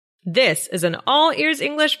This is an All Ears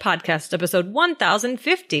English podcast, episode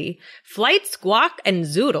 1050. Flight, Squawk, and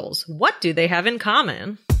Zoodles. What do they have in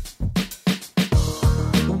common?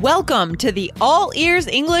 Welcome to the All Ears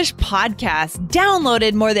English podcast.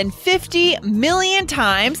 Downloaded more than 50 million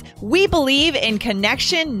times, we believe in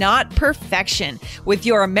connection, not perfection. With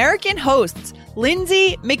your American hosts,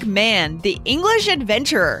 Lindsay McMahon, the English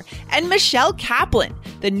adventurer, and Michelle Kaplan,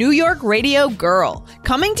 the New York radio girl,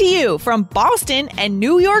 coming to you from Boston and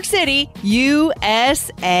New York City,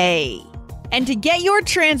 USA. And to get your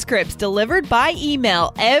transcripts delivered by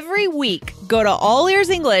email every week, go to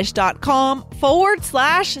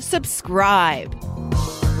allearsenglish.com/subscribe.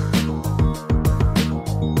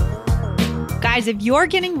 Guys, if you're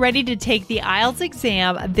getting ready to take the IELTS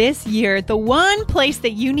exam this year, the one place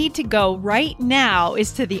that you need to go right now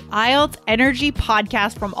is to the IELTS Energy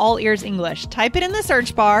Podcast from All Ears English. Type it in the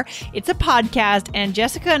search bar. It's a podcast, and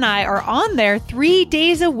Jessica and I are on there 3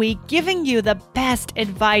 days a week giving you the best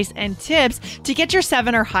advice and tips to get your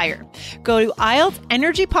 7 or higher. Go to IELTS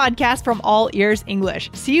Energy Podcast from All Ears English.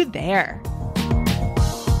 See you there.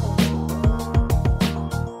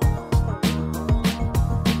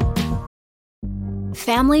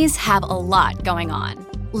 Families have a lot going on.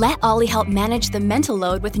 Let Ollie help manage the mental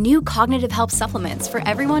load with new cognitive help supplements for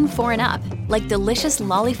everyone 4 and up, like delicious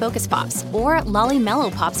Lolly Focus Pops or Lolly Mellow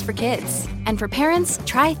Pops for kids. And for parents,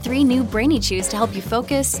 try 3 new Brainy Chews to help you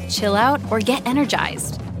focus, chill out, or get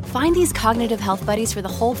energized. Find these cognitive health buddies for the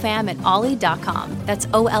whole fam at ollie.com. That's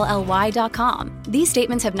OLLY.com. These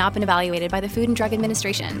statements have not been evaluated by the Food and Drug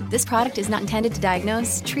Administration. This product is not intended to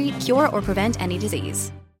diagnose, treat, cure, or prevent any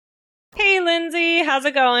disease. Hey, Lindsay, how's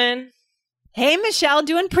it going? Hey, Michelle,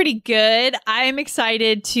 doing pretty good. I am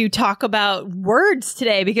excited to talk about words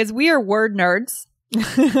today because we are word nerds.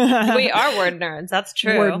 We are word nerds. That's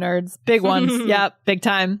true. Word nerds. Big ones. Yep. Big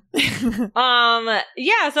time.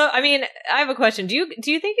 Yeah. So, I mean, I have a question. Do you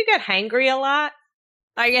think you get hangry a lot?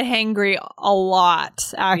 I get hangry a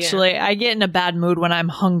lot, actually. Yeah. I get in a bad mood when I'm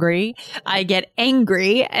hungry. I get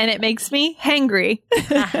angry, and it makes me hangry.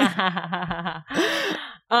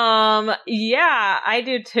 Yeah, I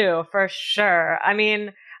do too, for sure. I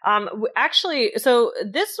mean, actually, so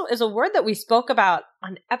this is a word that we spoke about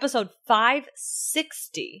on episode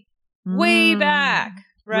 560, way back,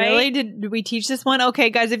 right? Really? Did we teach this one? Okay,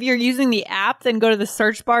 guys, if you're using the app, then go to the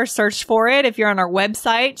search bar, search for it. If you're on our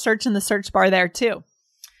website, search in the search bar there too.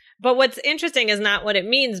 But what's interesting is not what it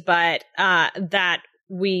means, but that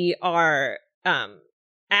we are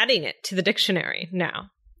adding it to the dictionary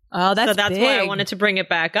now. Oh, that's big. Why I wanted to bring it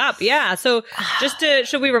back up. Yeah. So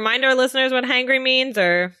should we remind our listeners what hangry means,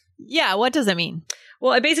 or? Yeah. What does it mean?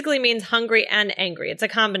 Well, it basically means hungry and angry. It's a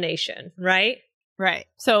combination, right? Right.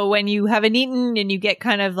 So when you haven't eaten and you get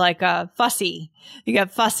kind of like fussy, you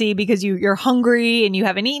get fussy because you're hungry and you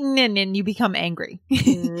haven't eaten, and then you become angry.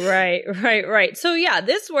 Right. So yeah,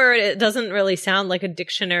 this word, it doesn't really sound like a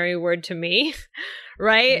dictionary word to me.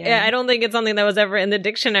 Right? Yeah. I don't think it's something that was ever in the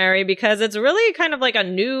dictionary because it's really kind of like a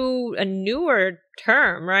newer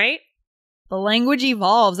term, right? The language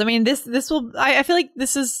evolves. I mean, I feel like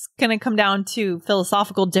this is going to come down to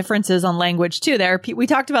philosophical differences on language too. We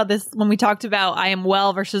talked about this when we talked about I am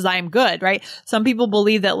well versus I am good, right? Some people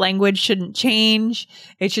believe that language shouldn't change.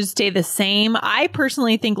 It should stay the same. I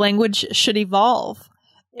personally think language should evolve.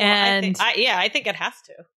 Well, and I think it has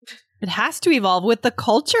to. It has to evolve with the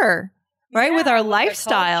culture. Right, with our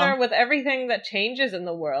lifestyle. Culture, with everything that changes in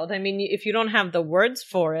the world. I mean, if you don't have the words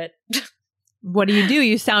for it. What do?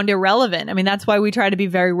 You sound irrelevant. I mean, that's why we try to be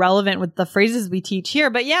very relevant with the phrases we teach here.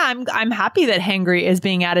 But yeah, I'm happy that hangry is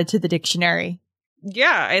being added to the dictionary.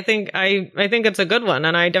 Yeah, I think it's a good one,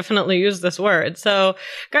 and I definitely use this word. So,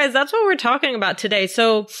 guys, that's what we're talking about today.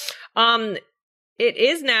 So, it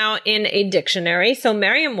is now in a dictionary. So,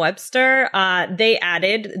 Merriam-Webster,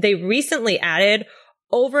 they recently added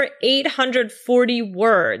over 840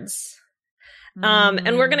 words.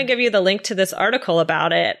 And we're going to give you the link to this article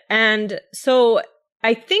about it. And so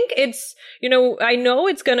I think it's, I know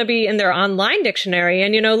it's going to be in their online dictionary.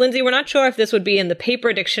 And, Lindsay, we're not sure if this would be in the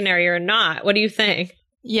paper dictionary or not. What do you think?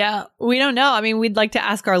 Yeah, we don't know. I mean, we'd like to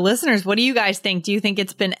ask our listeners, what do you guys think? Do you think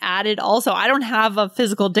it's been added also? I don't have a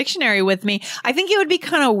physical dictionary with me. I think it would be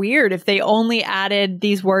kind of weird if they only added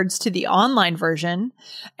these words to the online version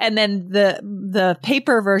and then the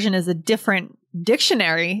paper version is a different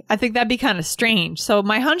dictionary. I think that'd be kind of strange. So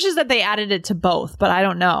my hunch is that they added it to both, but I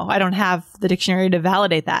don't know. I don't have the dictionary to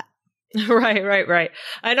validate that. Right.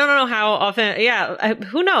 I don't know how often. Yeah.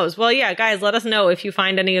 Who knows? Well, yeah, guys, let us know if you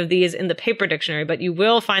find any of these in the paper dictionary, but you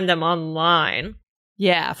will find them online.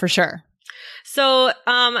 Yeah, for sure. So,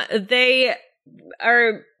 they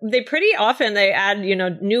are they pretty often they add,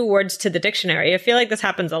 new words to the dictionary. I feel like this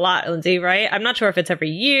happens a lot, Lindsay, right? I'm not sure if it's every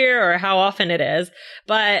year or how often it is,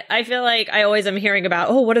 but I feel like I always am hearing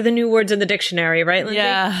about, what are the new words in the dictionary, right, Lindsay?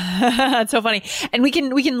 Yeah, it's so funny. And we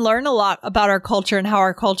can learn a lot about our culture and how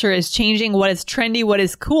our culture is changing, what is trendy, what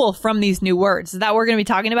is cool from these new words. Is that what we're going to be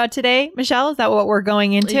talking about today, Michelle? Is that what we're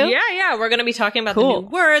going into? Yeah. We're going to be talking about the new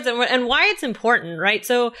words and why it's important, right?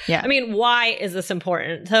 So, yeah. I mean, why is this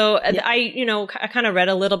important? So I kind of read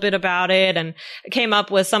a little bit about it and came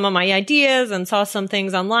up with some of my ideas and saw some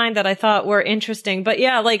things online that I thought were interesting. But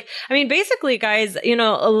yeah, basically, guys,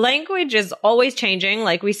 language is always changing.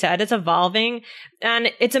 Like we said, it's evolving,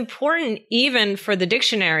 and it's important even for the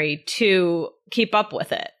dictionary to keep up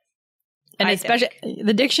with it. And especially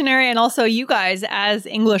the dictionary, and also you guys as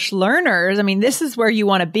English learners, I mean, this is where you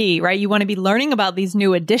want to be, right? You want to be learning about these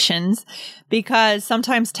new additions, because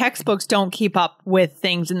sometimes textbooks don't keep up with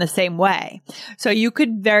things in the same way. So you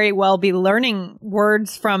could very well be learning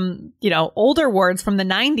words from, older words from the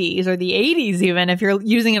 90s or the 80s, even if you're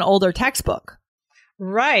using an older textbook.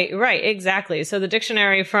 Right, exactly. So the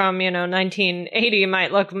dictionary from, 1980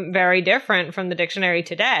 might look very different from the dictionary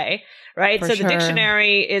today, right? So the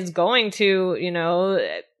dictionary is going to,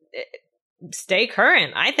 stay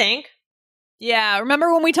current, I think. Yeah.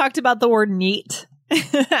 Remember when we talked about the word neat?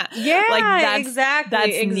 Yeah,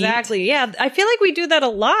 exactly. Neat. Yeah. I feel like we do that a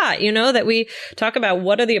lot, that we talk about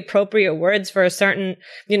what are the appropriate words for a certain,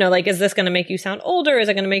 is this going to make you sound older? Is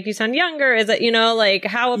it going to make you sound younger? Is it,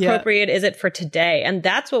 how appropriate is it for today? And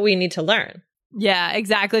that's what we need to learn. Yeah,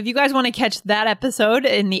 exactly. If you guys want to catch that episode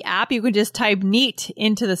in the app, you can just type neat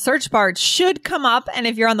into the search bar. It should come up. And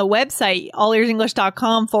if you're on the website,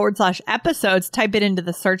 allearsenglish.com/episodes, type it into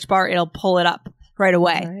the search bar. It'll pull it up right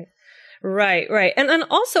away. Right. And then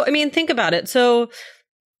also, I mean, think about it. So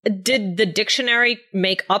did the dictionary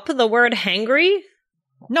make up the word hangry?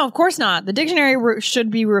 No, of course not. The dictionary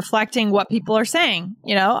should be reflecting what people are saying.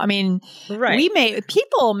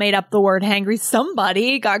 People made up the word hangry.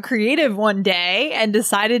 Somebody got creative one day and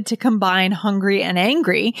decided to combine hungry and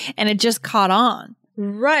angry, and it just caught on.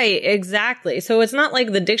 Right, exactly. So it's not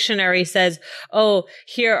like the dictionary says,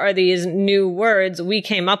 here are these new words. We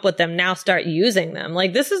came up with them. Now start using them.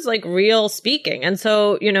 This is real speaking. And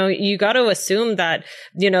so, you got to assume that,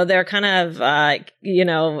 they're kind of,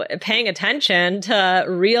 paying attention to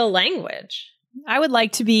real languge. I would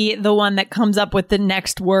like to be the one that comes up with the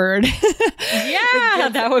next word. Yeah,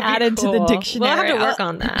 that would be added cool. to the dictionary. We'll have to work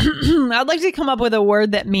on that. I'd like to come up with a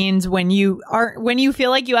word that means when you feel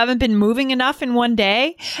like you haven't been moving enough in one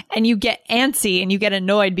day, and you get antsy and you get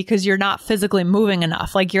annoyed because you're not physically moving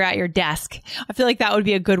enough, like you're at your desk. I feel like that would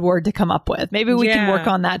be a good word to come up with. Maybe we can work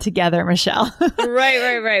on that together, Michelle.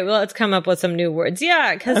 Right. Well, let's come up with some new words.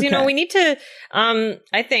 Yeah, because we need to.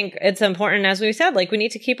 I think it's important, as we said, we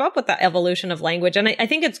need to keep up with the evolution of language. And I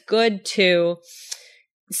think it's good to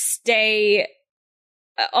stay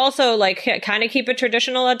also kind of keep it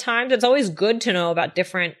traditional at times. It's always good to know about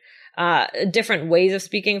different ways of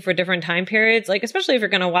speaking for different time periods, especially if you're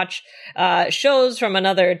going to watch shows from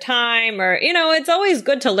another time, or, it's always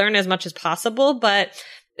good to learn as much as possible,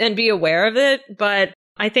 and be aware of it. But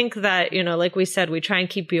I think that, like we said, we try and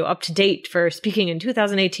keep you up to date for speaking in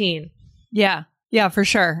 2018. Yeah, for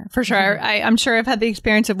sure. Mm-hmm. I'm sure I've had the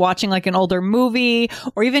experience of watching an older movie,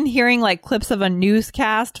 or even hearing clips of a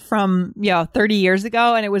newscast from 30 years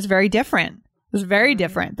ago, and it was very different. It was very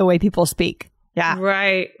different the way people speak. Yeah.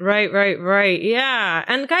 Right. Yeah.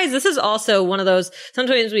 And guys, this is also one of those,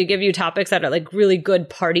 sometimes we give you topics that are really good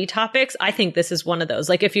party topics. I think this is one of those.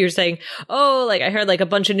 If you're saying, I heard a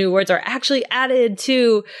bunch of new words are actually added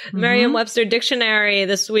to Merriam-Webster dictionary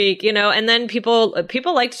this week, and then people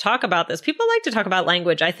like to talk about this. People like to talk about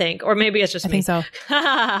language, I think, or maybe it's just me. I think so.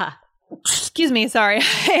 Excuse me. Sorry.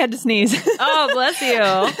 I had to sneeze. Oh, bless you.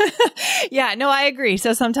 Yeah, no, I agree.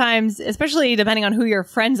 So sometimes, especially depending on who your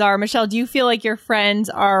friends are, Michelle, do you feel like your friends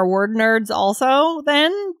are word nerds also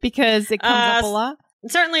then? Because it comes up a lot?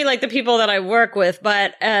 Certainly the people that I work with,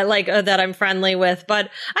 but that I'm friendly with. But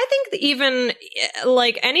I think even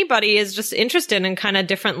anybody is just interested in kind of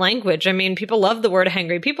different language. I mean, people love the word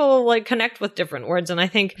hangry. People connect with different words. And I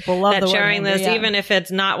think that sharing this, even if it's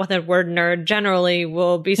not with a word nerd, generally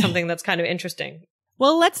will be something that's kind of interesting.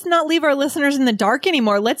 Well, let's not leave our listeners in the dark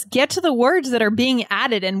anymore. Let's get to the words that are being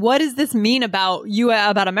added. And what does this mean about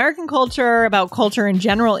about American culture, about culture in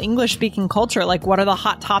general, English speaking culture? What are the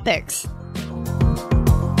hot topics?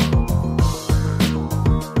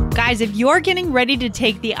 Guys, if you're getting ready to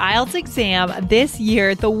take the IELTS exam this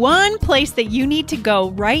year, the one place that you need to go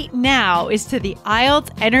right now is to the IELTS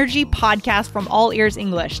Energy Podcast from All Ears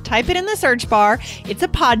English. Type it in the search bar. It's a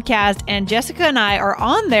podcast, and Jessica and I are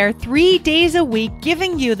on there 3 days a week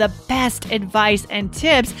giving you the best advice and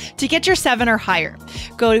tips to get your 7 or higher.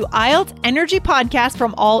 Go to IELTS Energy Podcast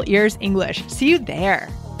from All Ears English. See you there.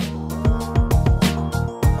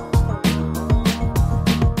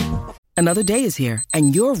 Another day is here,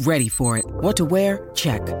 and you're ready for it. What to wear?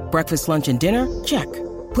 Check. Breakfast, lunch, and dinner? Check.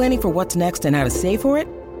 Planning for what's next and how to save for it?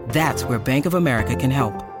 That's where Bank of America can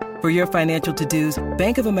help. For your financial to-dos,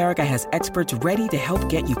 Bank of America has experts ready to help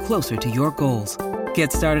get you closer to your goals.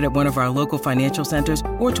 Get started at one of our local financial centers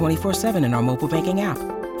or 24/7 in our mobile banking app.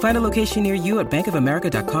 Find a location near you at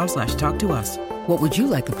bankofamerica.com/talktous. What would you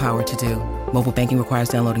like the power to do? Mobile banking requires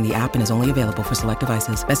downloading the app and is only available for select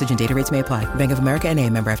devices. Message and data rates may apply. Bank of America NA,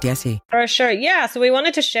 member FDIC. For sure. Yeah. So we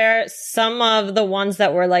wanted to share some of the ones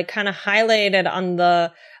that were like kind of highlighted on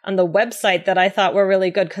the website that I thought were really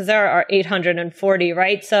good, because there are 840,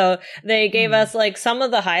 right? So they gave us like some of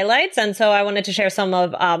the highlights. And so I wanted to share some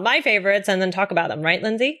of my favorites and then talk about them. Right,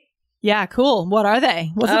 Lindsay? Yeah, cool. What are they?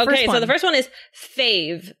 What's the first one? So the first one is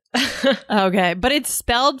fave. Okay. But it's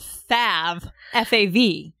spelled fav.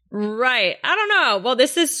 F-A-V. Right. I don't know. Well,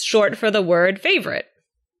 this is short for the word favorite.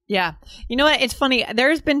 Yeah. You know what? It's funny. There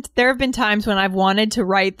have been times when I've wanted to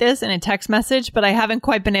write this in a text message, but I haven't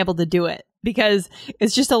quite been able to do it because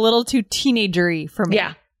it's just a little too teenagery for me.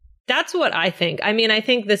 Yeah. That's what I think. I mean, I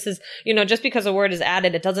think this is, just because a word is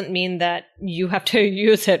added, it doesn't mean that you have to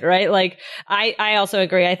use it, right? Like, I also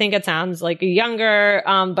agree. I think it sounds like younger,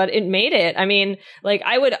 but it made it. I mean, like,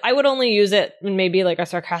 I would only use it in maybe like a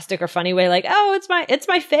sarcastic or funny way, like, oh, it's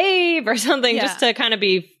my fave or something, just to kind of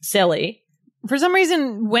be silly. For some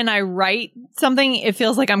reason, when I write something, it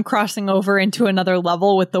feels like I'm crossing over into another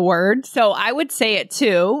level with the word. So I would say it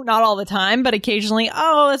too, not all the time, but occasionally,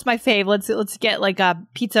 oh, that's my fave. Let's get like a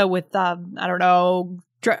pizza with, I don't know,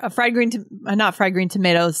 not fried green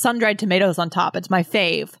tomatoes, sun-dried tomatoes on top. It's my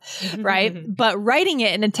fave, right? But writing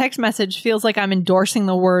it in a text message feels like I'm endorsing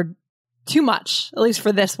the word too much, at least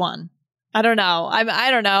for this one. I don't know. I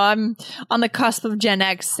don't know. I'm on the cusp of Gen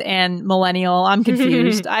X and millennial. I'm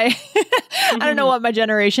confused. I don't know what my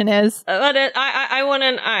generation is. But I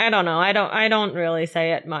don't know. I don't really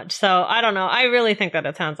say it much. So I don't know. I really think that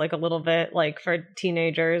it sounds like a little bit like for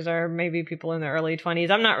teenagers or maybe people in their early 20s.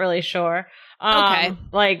 I'm not really sure. Okay.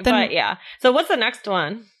 But yeah. So what's the next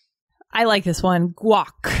one? I like this one.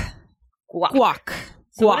 Guac.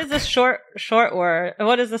 So what is this short word?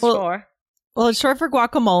 What is this for? Well, it's short for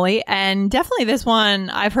guacamole, and definitely this one,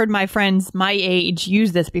 I've heard my friends my age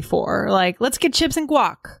use this before. Like, let's get chips and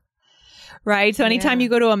guac, right? So anytime you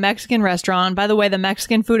go to a Mexican restaurant, by the way, the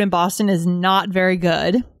Mexican food in Boston is not very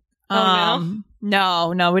good. No,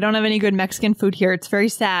 we don't have any good Mexican food here. It's very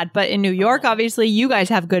sad. But in New York, obviously, you guys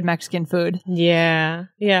have good Mexican food. Yeah,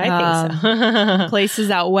 I think so.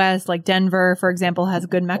 Places out west, like Denver, for example, has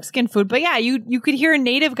good Mexican food. But yeah, you could hear a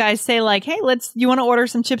native guy say like, hey, you want to order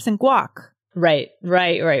some chips and guac? Right.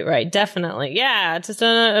 Definitely. Yeah. It's just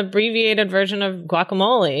an abbreviated version of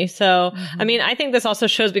guacamole. So, I mean, I think this also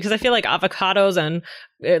shows, because I feel like avocados and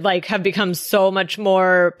have become so much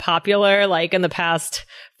more popular, like in the past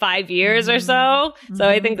 5 years or so. So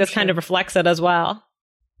I think this kind of reflects it as well.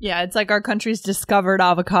 Yeah. It's like our country's discovered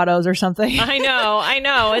avocados or something. I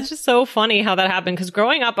know. It's just so funny how that happened, because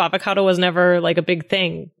growing up, avocado was never like a big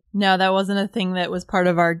thing. No, that wasn't a thing that was part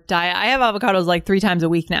of our diet. I have avocados like 3 times a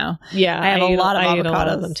week now. Yeah. I have a lot of avocados. I eat a lot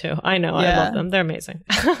of them too. I know. Yeah. I love them. They're amazing.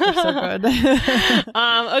 They're so good.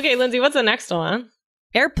 Okay, Lindsay, what's the next one?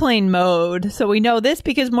 Airplane mode. So we know this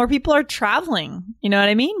because more people are traveling. You know what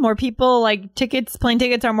I mean? More people, like plane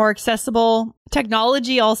tickets are more accessible.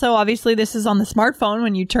 Technology also, obviously, this is on the smartphone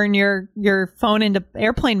when you turn your phone into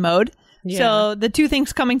airplane mode. Yeah. So the two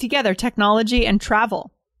things coming together, technology and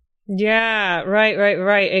travel. Yeah,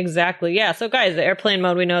 right. Exactly. Yeah. So guys, the airplane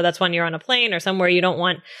mode, we know that's when you're on a plane or somewhere you don't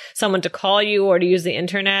want someone to call you or to use the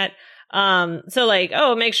internet.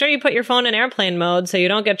 So make sure you put your phone in airplane mode so you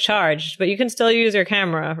don't get charged, but you can still use your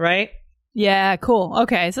camera, right? Yeah, cool.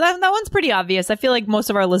 Okay. So that one's pretty obvious. I feel like most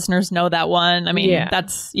of our listeners know that one. I mean, Yeah,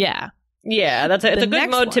 it's a good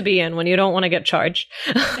mode to be in when you don't want to get charged.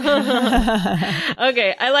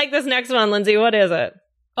 Okay. I like this next one, Lindsay. What is it?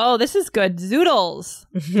 Oh, this is good. Zoodles.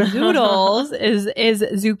 Zoodles is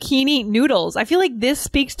zucchini noodles. I feel like this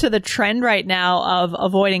speaks to the trend right now of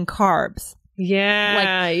avoiding carbs.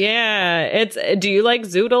 Yeah, yeah. Do you like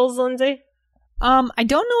zoodles, Lindsay? I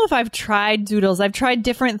don't know if I've tried zoodles. I've tried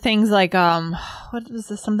different things like what was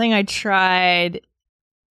this? Something I tried.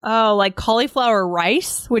 Oh, like cauliflower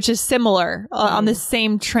rice, which is similar on the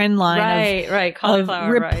same trend line. Right.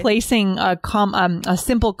 Cauliflower of replacing a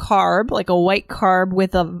simple carb, like a white carb,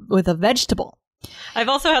 with a vegetable. I've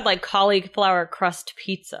also had like cauliflower crust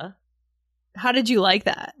pizza. How did you like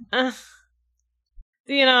that?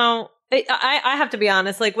 You know, I have to be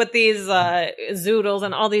honest, like with these zoodles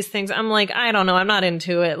and all these things, I'm like, I don't know, I'm not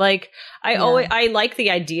into it. Like I like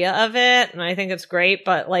the idea of it and I think it's great,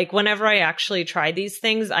 but like whenever I actually try these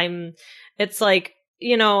things, it's like,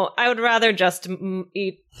 you know, I would rather just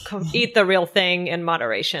eat the real thing in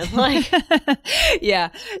moderation. Like, yeah,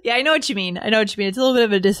 I know what you mean. It's a little bit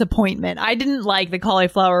of a disappointment. I didn't like the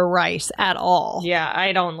cauliflower rice at all. Yeah,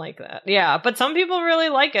 I don't like that. Yeah, but some people really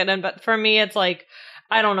like it, but for me, it's like,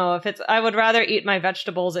 I don't know if I would rather eat my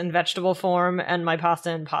vegetables in vegetable form and my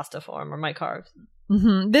pasta in pasta form, or my carbs.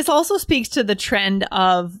 Mm-hmm. This also speaks to the trend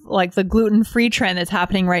of like the gluten-free trend that's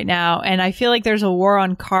happening right now. And I feel like there's a war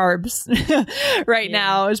on carbs right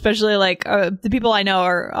now, especially like the people I know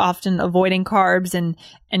are often avoiding carbs and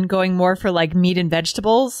going more for like meat and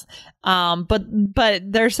vegetables. But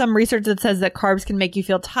there's some research that says that carbs can make you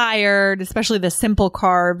feel tired, especially the simple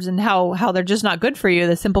carbs, and how they're just not good for you,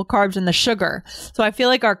 the simple carbs and the sugar. So I feel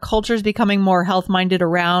like our culture is becoming more health-minded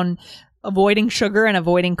around avoiding sugar and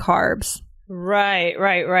avoiding carbs.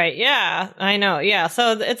 Right. Yeah, I know. Yeah.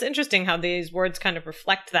 So it's interesting how these words kind of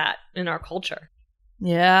reflect that in our culture.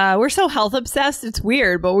 Yeah, we're so health obsessed. It's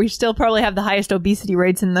weird, but we still probably have the highest obesity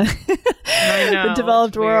rates in the, the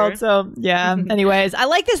developed world. So yeah. Anyways, I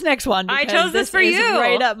like this next one. I chose this for you.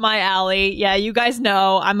 Right up my alley. Yeah, you guys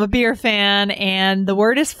know I'm a beer fan, and the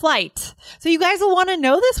word is flight. So you guys will want to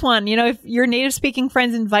know this one. You know, if your native speaking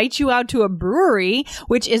friends invite you out to a brewery,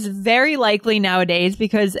 which is very likely nowadays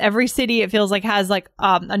because every city it feels like has like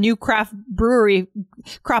a new craft brewery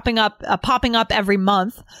popping up every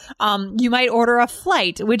month. You might order a flight,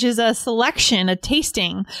 which is a selection, a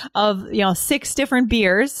tasting of, 6 different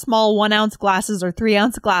beers, small 1 ounce glasses or 3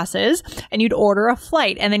 ounce glasses, and you'd order a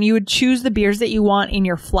flight, and then you would choose the beers that you want in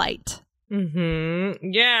your flight. Mm-hmm.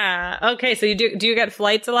 Yeah. Okay. So do you get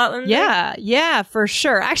flights a lot, Lindsay? Yeah, for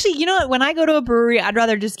sure. Actually, you know what? When I go to a brewery, I'd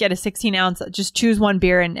rather just get a 16 ounce, just choose one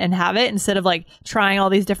beer and have it instead of like trying all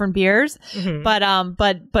these different beers. Mm-hmm. But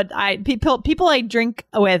people I drink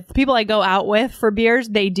with, people I go out with for beers,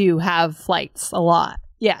 they do have flights a lot.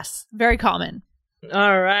 Yes. Very common.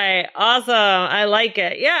 All right. Awesome. I like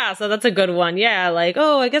it. Yeah. So that's a good one. Yeah. Like,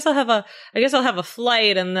 oh, I guess I'll have a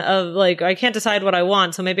flight and like, I can't decide what I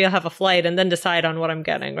want. So maybe I'll have a flight and then decide on what I'm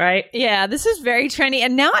getting. Right. Yeah. This is very trendy.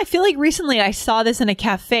 And now I feel like recently I saw this in a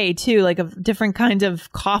cafe too, like of different kinds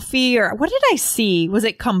of coffee, or what did I see? Was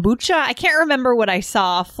it kombucha? I can't remember what I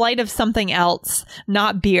saw. A flight of something else,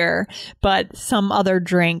 not beer, but some other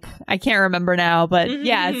drink. I can't remember now, but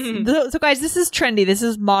yes. So guys, this is trendy. This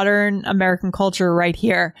is modern American culture right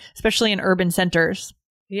here, especially in urban centers.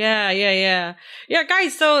 Yeah,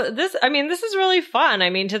 guys. So this is really fun. I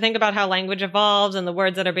mean, to think about how language evolves and the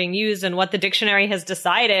words that are being used and what the dictionary has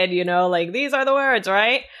decided, like these are the words,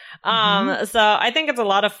 right? So I think it's a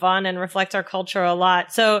lot of fun and reflects our culture a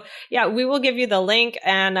lot. So yeah, we will give you the link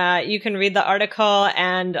and, you can read the article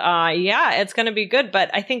and, it's going to be good.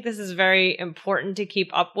 But I think this is very important to keep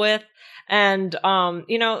up with. And,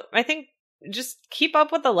 I think just keep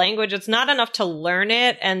up with the language. It's not enough to learn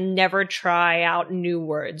it and never try out new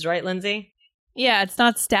words, right, Lindsay? Yeah, it's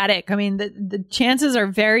not static. I mean, the chances are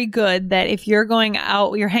very good that if you're going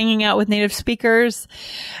out, you're hanging out with native speakers,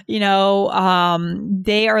 they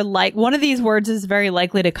are like, one of these words is very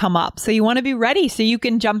likely to come up. So you want to be ready so you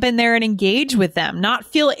can jump in there and engage with them, not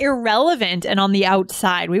feel irrelevant and on the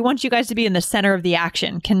outside. We want you guys to be in the center of the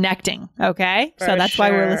action, connecting. Okay. So that's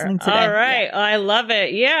why we're listening today. All right. Yeah. I love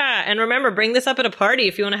it. Yeah. And remember, bring this up at a party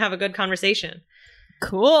if you want to have a good conversation.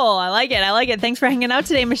 Cool. I like it. Thanks for hanging out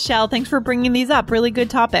today, Michelle. Thanks for bringing these up. Really good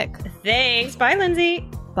topic. Thanks. Bye, Lindsay.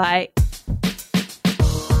 Bye.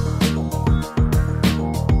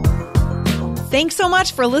 Thanks so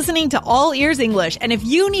much for listening to All Ears English. And if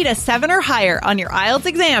you need a 7 or higher on your IELTS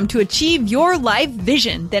exam to achieve your life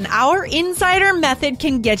vision, then our Insider Method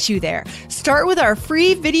can get you there. Start with our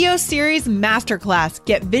free video series masterclass.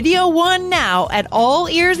 Get video 1 now at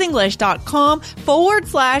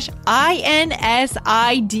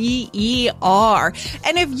allearsenglish.com/INSIDER.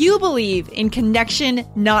 And if you believe in connection,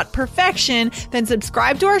 not perfection, then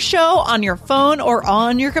subscribe to our show on your phone or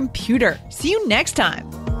on your computer. See you next time.